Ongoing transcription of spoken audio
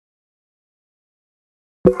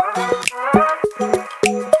Hey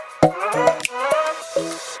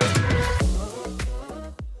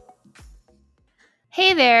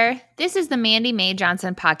there, this is the Mandy Mae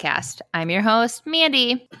Johnson podcast. I'm your host,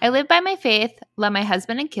 Mandy. I live by my faith, love my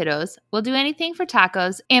husband and kiddos, will do anything for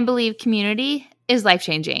tacos, and believe community is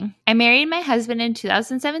life-changing. I married my husband in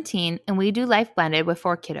 2017, and we do life blended with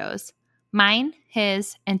 4 kiddos. Mine,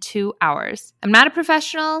 his, and 2 ours. I'm not a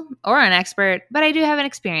professional or an expert, but I do have an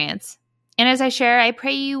experience. And as I share, I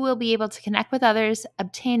pray you will be able to connect with others,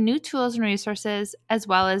 obtain new tools and resources, as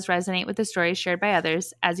well as resonate with the stories shared by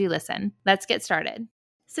others as you listen. Let's get started.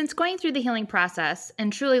 Since going through the healing process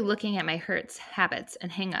and truly looking at my hurts, habits,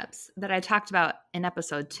 and hangups that I talked about in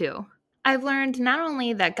episode 2, I've learned not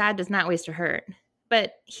only that God does not waste a hurt,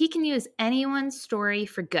 but He can use anyone's story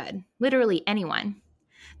for good, literally anyone.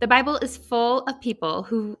 The Bible is full of people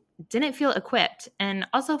who didn't feel equipped and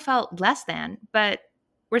also felt less than, but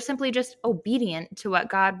were simply just obedient to what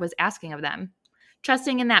God was asking of them.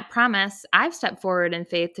 Trusting in that promise, I've stepped forward in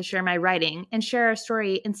faith to share my writing and share our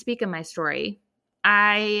story and speak of my story.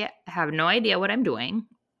 I have no idea what I'm doing.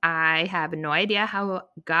 I have no idea how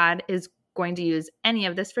God is going to use any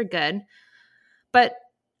of this for good. But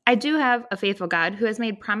I do have a faithful God who has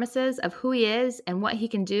made promises of who He is and what He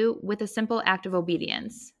can do with a simple act of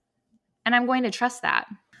obedience. And I'm going to trust that.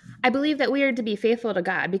 I believe that we are to be faithful to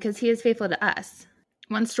God because He is faithful to us.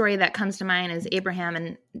 One story that comes to mind is Abraham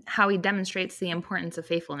and how he demonstrates the importance of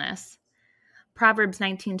faithfulness. Proverbs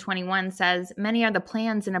 19:21 says, "Many are the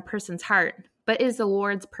plans in a person's heart, but it is the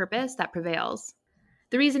Lord's purpose that prevails."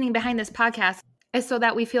 The reasoning behind this podcast is so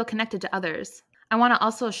that we feel connected to others. I want to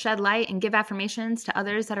also shed light and give affirmations to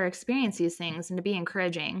others that are experiencing these things and to be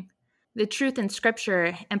encouraging. The truth in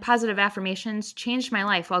Scripture and positive affirmations changed my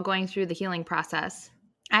life while going through the healing process.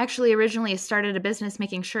 I actually originally started a business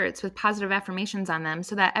making shirts with positive affirmations on them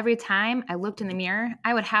so that every time I looked in the mirror,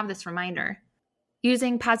 I would have this reminder.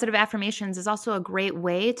 Using positive affirmations is also a great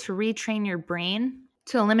way to retrain your brain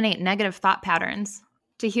to eliminate negative thought patterns,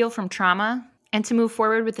 to heal from trauma, and to move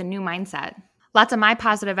forward with a new mindset. Lots of my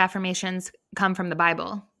positive affirmations come from the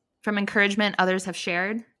Bible, from encouragement others have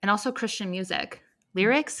shared, and also Christian music.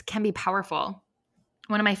 Lyrics can be powerful.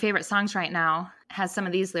 One of my favorite songs right now has some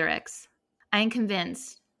of these lyrics. I am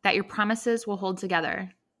convinced that your promises will hold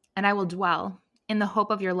together, and I will dwell in the hope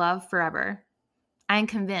of your love forever. I am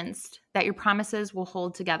convinced that your promises will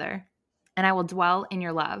hold together, and I will dwell in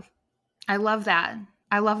your love. I love that.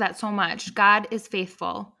 I love that so much. God is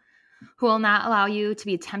faithful, who will not allow you to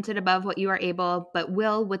be tempted above what you are able, but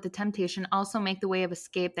will, with the temptation, also make the way of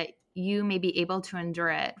escape that you may be able to endure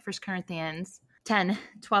it. 1 Corinthians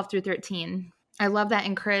 10:12-13. I love that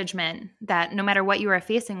encouragement that no matter what you are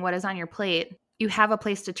facing, what is on your plate, you have a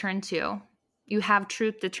place to turn to. You have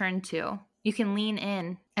truth to turn to. You can lean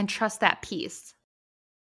in and trust that peace.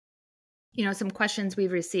 Some questions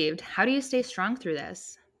we've received. How do you stay strong through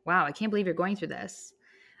this? Wow, I can't believe you're going through this.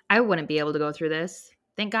 I wouldn't be able to go through this.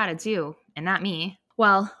 Thank God it's you and not me.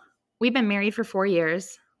 Well, we've been married for 4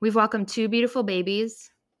 years. We've welcomed 2 beautiful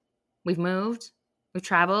babies. We've moved. We've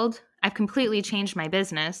traveled. I've completely changed my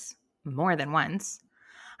business more than once.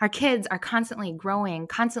 Our kids are constantly growing,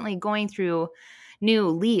 constantly going through new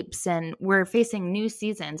leaps, and we're facing new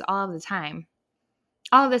seasons all of the time.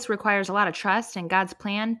 All of this requires a lot of trust in God's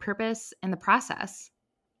plan, purpose, and the process.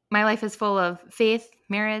 My life is full of faith,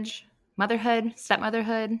 marriage, motherhood,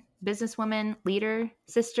 stepmotherhood, businesswoman, leader,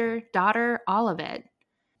 sister, daughter, all of it.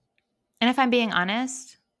 And if I'm being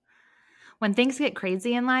honest, when things get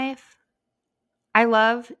crazy in life, I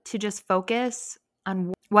love to just focus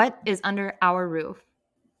on what is under our roof.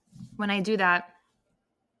 When I do that,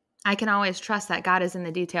 I can always trust that God is in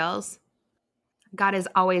the details. God is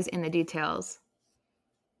always in the details.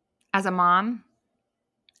 As a mom,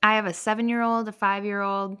 I have a 7-year-old, a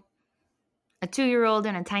 5-year-old, a 2-year-old,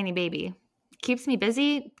 and a tiny baby. Keeps me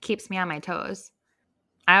busy, keeps me on my toes.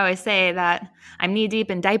 I always say that I'm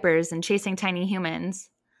knee-deep in diapers and chasing tiny humans.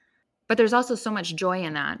 But there's also so much joy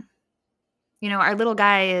in that. Our little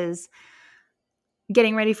guy is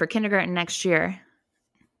getting ready for kindergarten next year.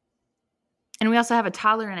 And we also have a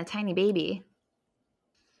toddler and a tiny baby.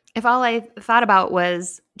 If all I thought about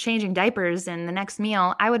was changing diapers and the next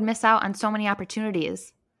meal, I would miss out on so many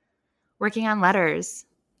opportunities. Working on letters,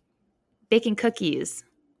 baking cookies,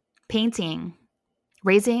 painting,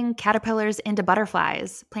 raising caterpillars into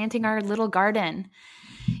butterflies, planting our little garden.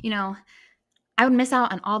 I would miss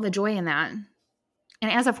out on all the joy in that.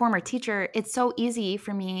 And as a former teacher, it's so easy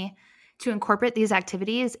for me to incorporate these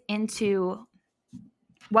activities into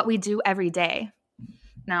what we do every day.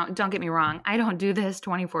 Now, don't get me wrong, I don't do this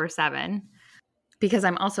 24/7 because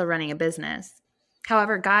I'm also running a business.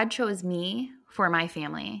 However, God chose me for my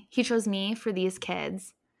family. He chose me for these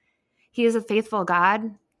kids. He is a faithful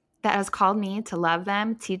God that has called me to love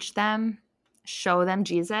them, teach them, show them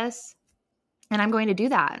Jesus. And I'm going to do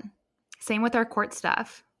that. Same with our court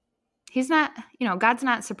stuff. He's not, God's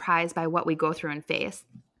not surprised by what we go through and face.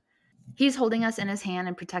 He's holding us in his hand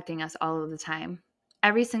and protecting us all of the time.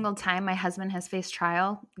 Every single time my husband has faced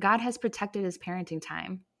trial, God has protected his parenting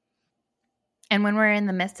time. And when we're in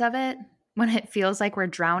the midst of it, when it feels like we're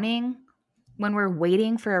drowning, when we're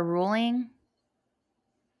waiting for a ruling,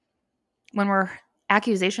 when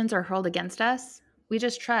accusations are hurled against us, we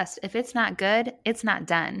just trust if it's not good, it's not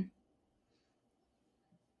done.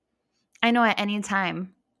 I know at any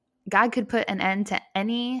time, God could put an end to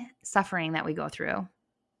any suffering that we go through.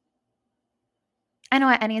 I know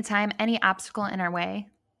at any time, any obstacle in our way,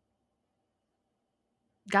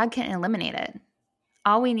 God can eliminate it.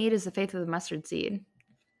 All we need is the faith of the mustard seed.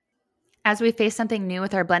 As we face something new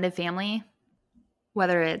with our blended family,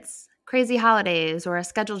 whether it's crazy holidays or a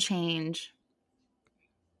schedule change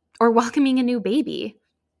or welcoming a new baby,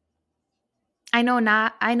 I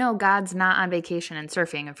know God's not on vacation and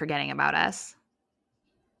surfing and forgetting about us.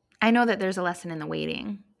 I know that there's a lesson in the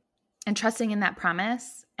waiting and trusting in that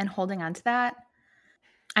promise and holding on to that.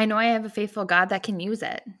 I know I have a faithful God that can use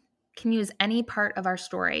it, can use any part of our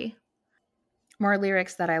story. More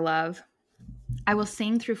lyrics that I love. I will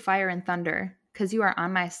sing through fire and thunder because you are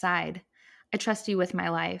on my side. I trust you with my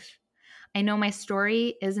life. I know my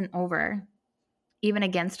story isn't over. Even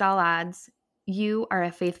against all odds, you are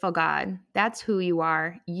a faithful God. That's who you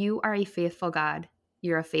are. You are a faithful God.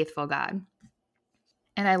 You're a faithful God.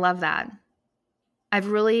 And I love that. I've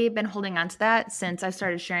really been holding on to that since I've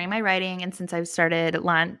started sharing my writing and since I've started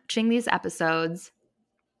launching these episodes.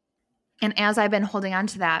 And as I've been holding on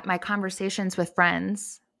to that, my conversations with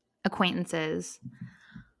friends, acquaintances,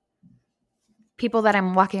 people that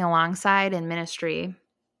I'm walking alongside in ministry,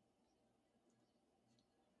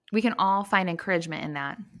 we can all find encouragement in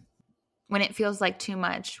that. When it feels like too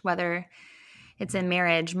much, whether it's in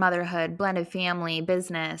marriage, motherhood, blended family,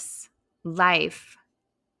 business, life,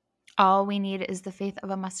 all we need is the faith of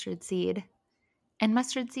a mustard seed. And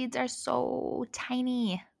mustard seeds are so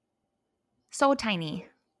tiny. So tiny.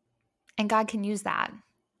 And God can use that.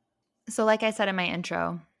 So like I said in my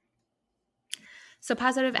intro, so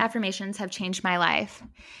positive affirmations have changed my life.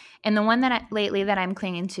 And the one that lately that I'm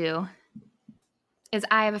clinging to is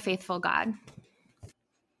I have a faithful God.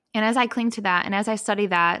 And as I cling to that, and as I study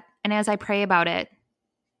that, and as I pray about it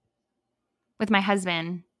with my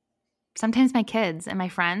husband, sometimes my kids and my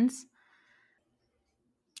friends,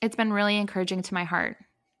 it's been really encouraging to my heart.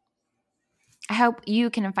 I hope you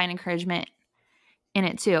can find encouragement in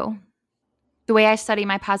it too. The way I study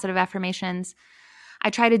my positive affirmations, I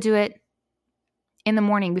try to do it in the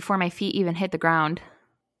morning before my feet even hit the ground.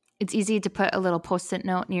 It's easy to put a little Post-it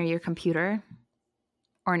note near your computer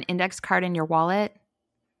or an index card in your wallet.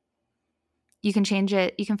 You can change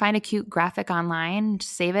it. You can find a cute graphic online,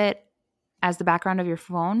 save it as the background of your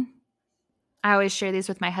phone. I always share these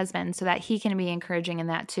with my husband so that he can be encouraging in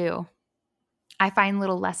that too. I find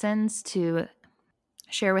little lessons to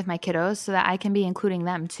share with my kiddos so that I can be including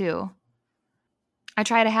them too. I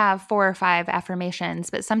try to have 4 or 5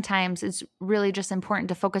 affirmations, but sometimes it's really just important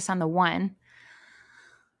to focus on the one.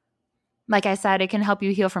 Like I said, it can help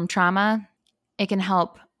you heal from trauma. It can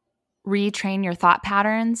help retrain your thought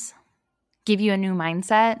patterns, give you a new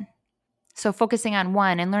mindset. So focusing on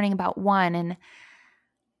one and learning about one and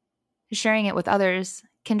sharing it with others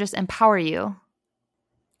can just empower you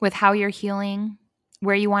with how you're healing,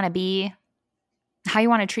 where you want to be, how you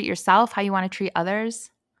want to treat yourself, how you want to treat others.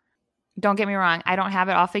 Don't get me wrong, I don't have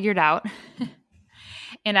it all figured out.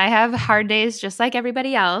 And I have hard days just like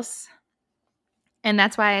everybody else. And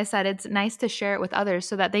that's why I said it's nice to share it with others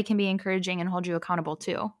so that they can be encouraging and hold you accountable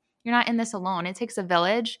too. You're not in this alone. It takes a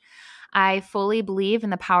village. I fully believe in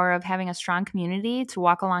the power of having a strong community to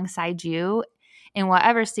walk alongside you in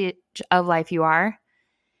whatever stage of life you are.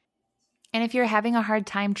 And if you're having a hard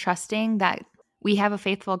time trusting that we have a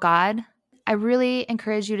faithful God, I really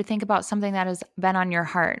encourage you to think about something that has been on your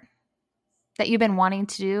heart that you've been wanting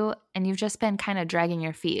to do and you've just been kind of dragging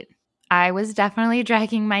your feet. I was definitely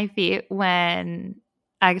dragging my feet when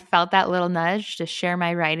I felt that little nudge to share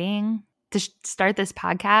my writing, to start this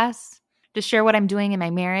podcast, to share what I'm doing in my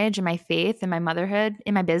marriage, in my faith, in my motherhood,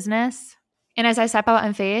 in my business. And as I step out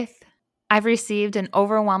in faith, I've received an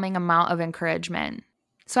overwhelming amount of encouragement.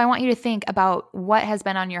 So I want you to think about what has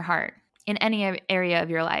been on your heart in any area of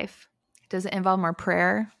your life. Does it involve more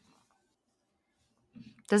prayer?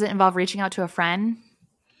 Does it involve reaching out to a friend?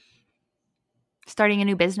 Starting a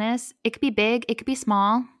new business? It could be big, it could be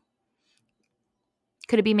small.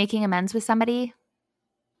 Could it be making amends with somebody?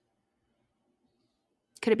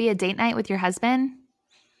 Could it be a date night with your husband?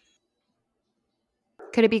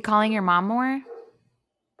 Could it be calling your mom more?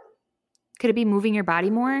 Could it be moving your body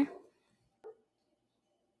more?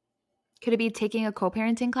 Could it be taking a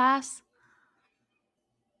co-parenting class?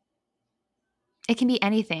 It can be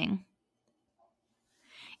anything.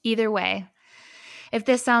 Either way, if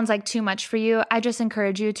this sounds like too much for you, I just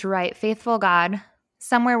encourage you to write Faithful God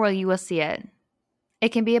somewhere where you will see it. It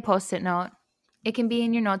can be a Post-it note. It can be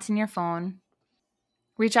in your notes in your phone.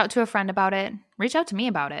 Reach out to a friend about it. Reach out to me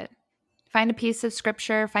about it. Find a piece of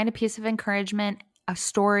scripture. Find a piece of encouragement, a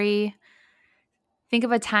story. Think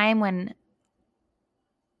of a time when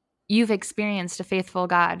you've experienced a faithful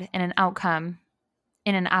God and an outcome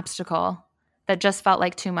in an obstacle that just felt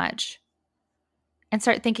like too much. And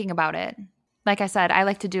start thinking about it. Like I said, I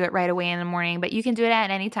like to do it right away in the morning, but you can do it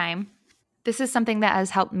at any time. This is something that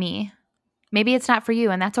has helped me. Maybe it's not for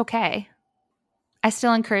you, and that's okay. I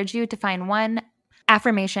still encourage you to find one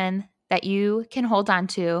affirmation that you can hold on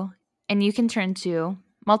to and you can turn to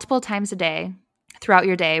multiple times a day throughout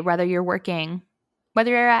your day, whether you're working,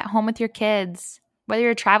 whether you're at home with your kids, whether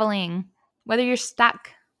you're traveling, whether you're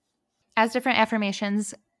stuck. As different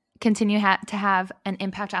affirmations continue to have an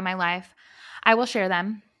impact on my life, I will share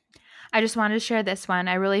them. I just wanted to share this one.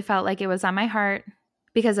 I really felt like it was on my heart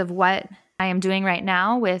because of what I am doing right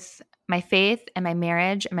now with my faith and my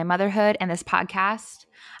marriage and my motherhood and this podcast.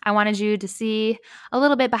 I wanted you to see a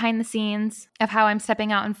little bit behind the scenes of how I'm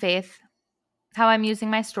stepping out in faith, how I'm using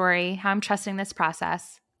my story, how I'm trusting this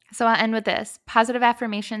process. So I'll end with this. Positive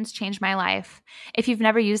affirmations changed my life. If you've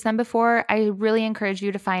never used them before, I really encourage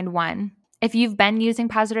you to find one. If you've been using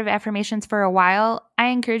positive affirmations for a while, I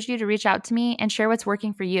encourage you to reach out to me and share what's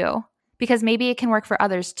working for you, because maybe it can work for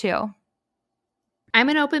others too. I'm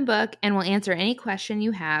an open book and will answer any question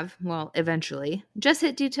you have, well, eventually. Just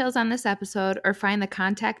hit details on this episode or find the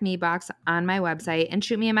contact me box on my website and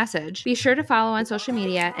shoot me a message. Be sure to follow on social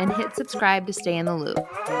media and hit subscribe to stay in the loop.